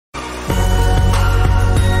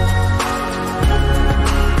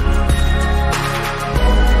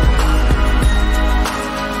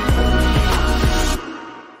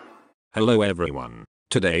Hello everyone.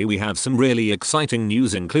 Today we have some really exciting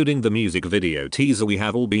news, including the music video teaser we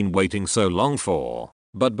have all been waiting so long for.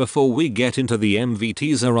 But before we get into the MV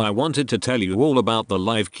teaser, I wanted to tell you all about the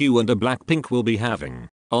live Q&A Blackpink will be having.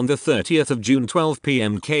 On the 30th of June 12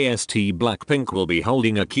 PM KST, Blackpink will be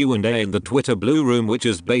holding a Q&A in the Twitter Blue Room, which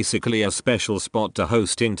is basically a special spot to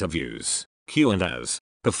host interviews, Q&As,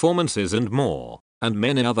 performances and more. And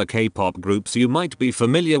many other K-pop groups you might be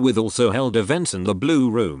familiar with also held events in the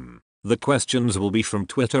Blue Room. The questions will be from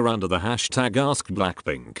Twitter under the hashtag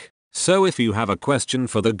AskBlackpink. So if you have a question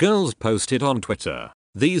for the girls, post it on Twitter.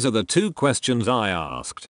 These are the 2 questions I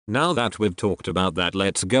asked. Now that we've talked about that,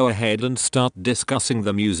 let's go ahead and start discussing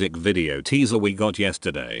the music video teaser we got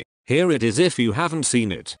yesterday. Here it is if you haven't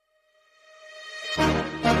seen it.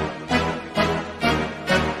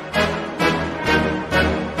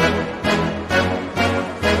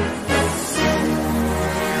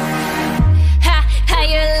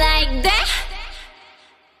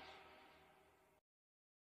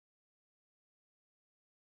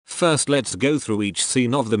 First, let's go through each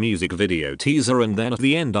scene of the music video teaser, and then at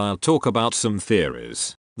the end I'll talk about some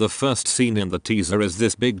theories. The first scene in the teaser is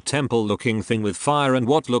this big temple looking thing with fire and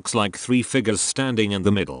what looks like 3 figures standing in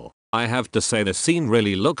the middle. I have to say the scene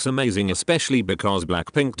really looks amazing, especially because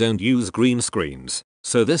Blackpink don't use green screens,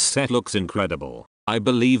 so this set looks incredible. I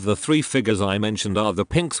believe the 3 figures I mentioned are the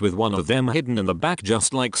pinks, with one of them hidden in the back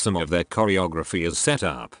just like some of their choreography is set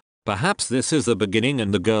up. Perhaps this is the beginning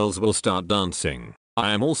and the girls will start dancing.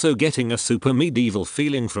 I am also getting a super medieval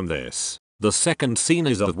feeling from this. The second scene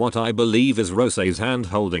is of what I believe is Rosé's hand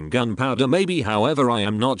holding gunpowder maybe, however I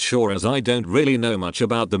am not sure as I don't really know much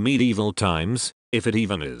about the medieval times, if it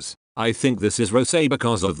even is. I think this is Rosé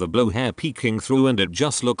because of the blue hair peeking through and it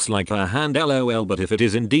just looks like her hand, lol, but if it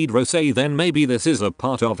is indeed Rosé then maybe this is a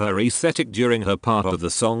part of her aesthetic during her part of the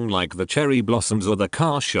song, like the cherry blossoms or the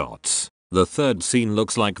car shots. The third scene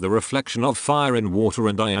looks like the reflection of fire in water,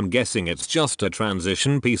 and I am guessing it's just a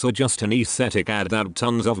transition piece or just an aesthetic ad that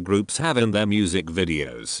tons of groups have in their music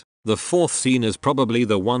videos. The fourth scene is probably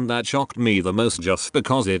the one that shocked me the most just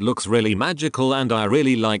because it looks really magical and I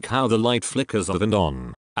really like how the light flickers off and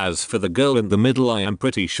on. As for the girl in the middle, I am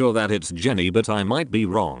pretty sure that it's Jennie, but I might be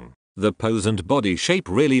wrong. The pose and body shape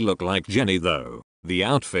really look like Jennie though. The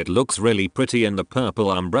outfit looks really pretty and the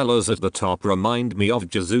purple umbrellas at the top remind me of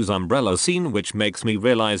Jisoo's umbrella scene, which makes me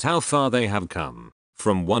realize how far they have come.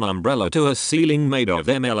 From one umbrella to a ceiling made of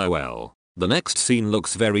them, lol. The next scene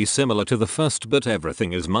looks very similar to the first, but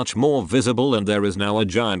everything is much more visible and there is now a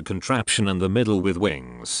giant contraption in the middle with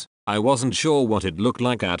wings. I wasn't sure what it looked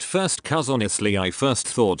like at first cause honestly I first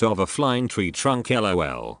thought of a flying tree trunk,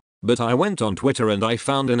 lol. But I went on Twitter and I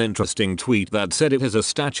found an interesting tweet that said it is a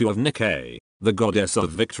statue of Nikkei, the goddess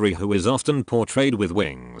of victory, who is often portrayed with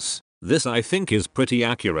wings. This I think is pretty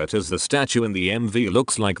accurate as the statue in the MV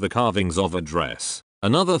looks like the carvings of a dress.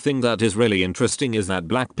 Another thing that is really interesting is that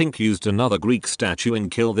Blackpink used another Greek statue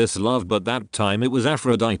in Kill This Love, but that time it was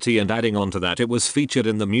Aphrodite, and adding on to that it was featured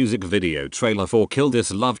in the music video trailer for Kill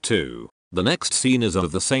This Love too. The next scene is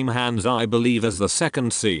of the same hands I believe as the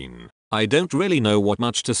second scene. I don't really know what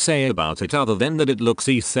much to say about it other than that it looks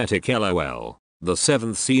aesthetic, lol. The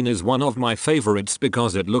 7th scene is one of my favorites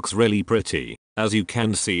because it looks really pretty. As you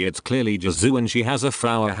can see, it's clearly Jisoo and she has a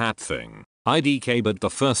flower hat thing. IDK, but the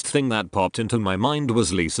first thing that popped into my mind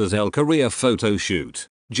was Lisa's El Korea photo shoot.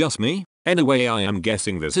 Just me? Anyway, I am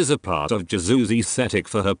guessing this is a part of Jisoo's aesthetic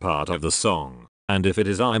for her part of the song. And if it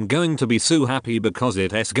is, I'm going to be so happy because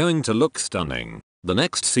it's going to look stunning. The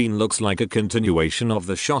next scene looks like a continuation of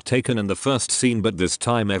the shot taken in the first scene, but this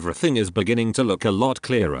time everything is beginning to look a lot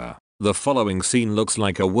clearer. The following scene looks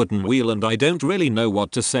like a wooden wheel and I don't really know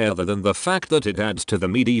what to say other than the fact that it adds to the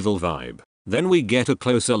medieval vibe. Then we get a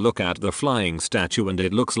closer look at the flying statue and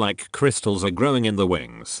it looks like crystals are growing in the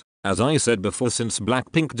wings. As I said before, since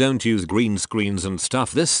Blackpink don't use green screens and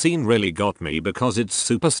stuff, this scene really got me because it's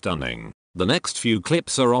super stunning. The next few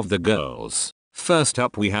clips are of the girls. First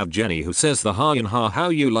up we have Jennie, who says the ha and ha, how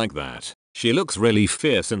you like that. She looks really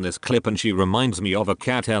fierce in this clip and she reminds me of a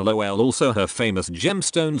cat, lol. Also her famous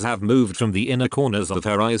gemstones have moved from the inner corners of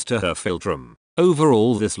her eyes to her philtrum.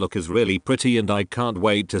 Overall this look is really pretty and I can't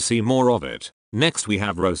wait to see more of it. Next we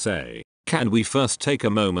have Rosé. Can we first take a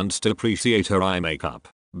moment to appreciate her eye makeup?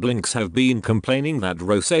 Blinks have been complaining that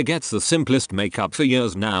Rosé gets the simplest makeup for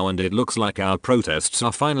years now and it looks like our protests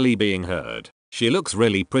are finally being heard. She looks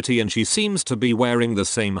really pretty and she seems to be wearing the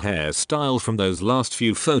same hairstyle from those last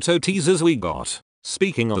few photo teasers we got.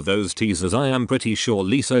 Speaking of those teasers, I am pretty sure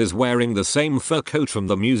Lisa is wearing the same fur coat from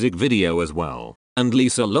the music video as well. And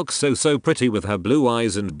Lisa looks so pretty with her blue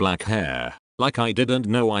eyes and black hair. Like I didn't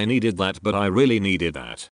know I needed that, but I really needed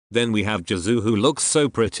that. Then we have Jisoo, who looks so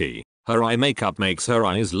pretty. Her eye makeup makes her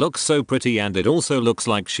eyes look so pretty, and it also looks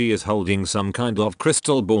like she is holding some kind of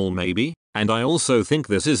crystal ball maybe. And I also think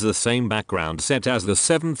this is the same background set as the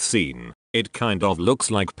 7th scene. It kind of looks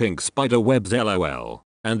like pink spider webs lol.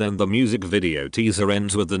 And then the music video teaser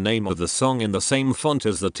ends with the name of the song in the same font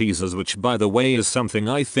as the teasers, which by the way is something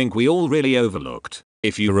I think we all really overlooked.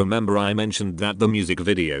 If you remember, I mentioned that the music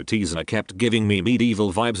video teaser kept giving me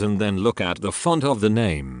medieval vibes, and then look at the font of the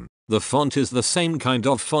name. The font is the same kind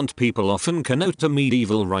of font people often connote to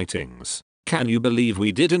medieval writings. Can you believe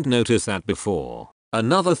we didn't notice that before?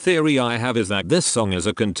 Another theory I have is that this song is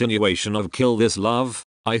a continuation of Kill This Love.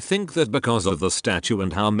 I think that because of the statue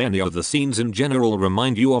and how many of the scenes in general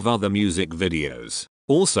remind you of other music videos.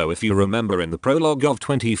 Also, if you remember in the prologue of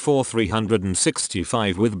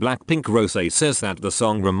 24/365 with Blackpink, Rose says that the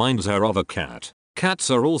song reminds her of a cat.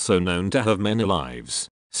 Cats are also known to have many lives.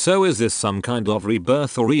 So is this some kind of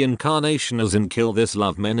rebirth or reincarnation, as in Kill This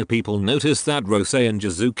Love many people noticed that Rose and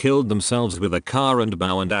Jisoo killed themselves with a car and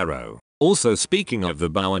bow and arrow. Also, speaking of the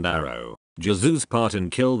bow and arrow, Jisoo's part in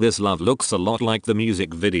Kill This Love looks a lot like the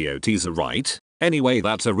music video teaser, right? Anyway,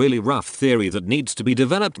 that's a really rough theory that needs to be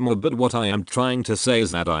developed more, but what I am trying to say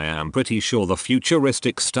is that I am pretty sure the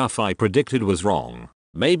futuristic stuff I predicted was wrong.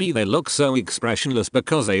 Maybe they look so expressionless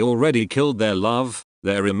because they already killed their love,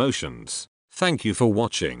 their emotions. Thank you for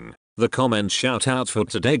watching. The comment shout out for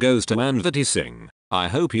today goes to Anviti Singh. I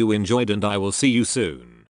hope you enjoyed and I will see you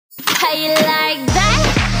soon. How you like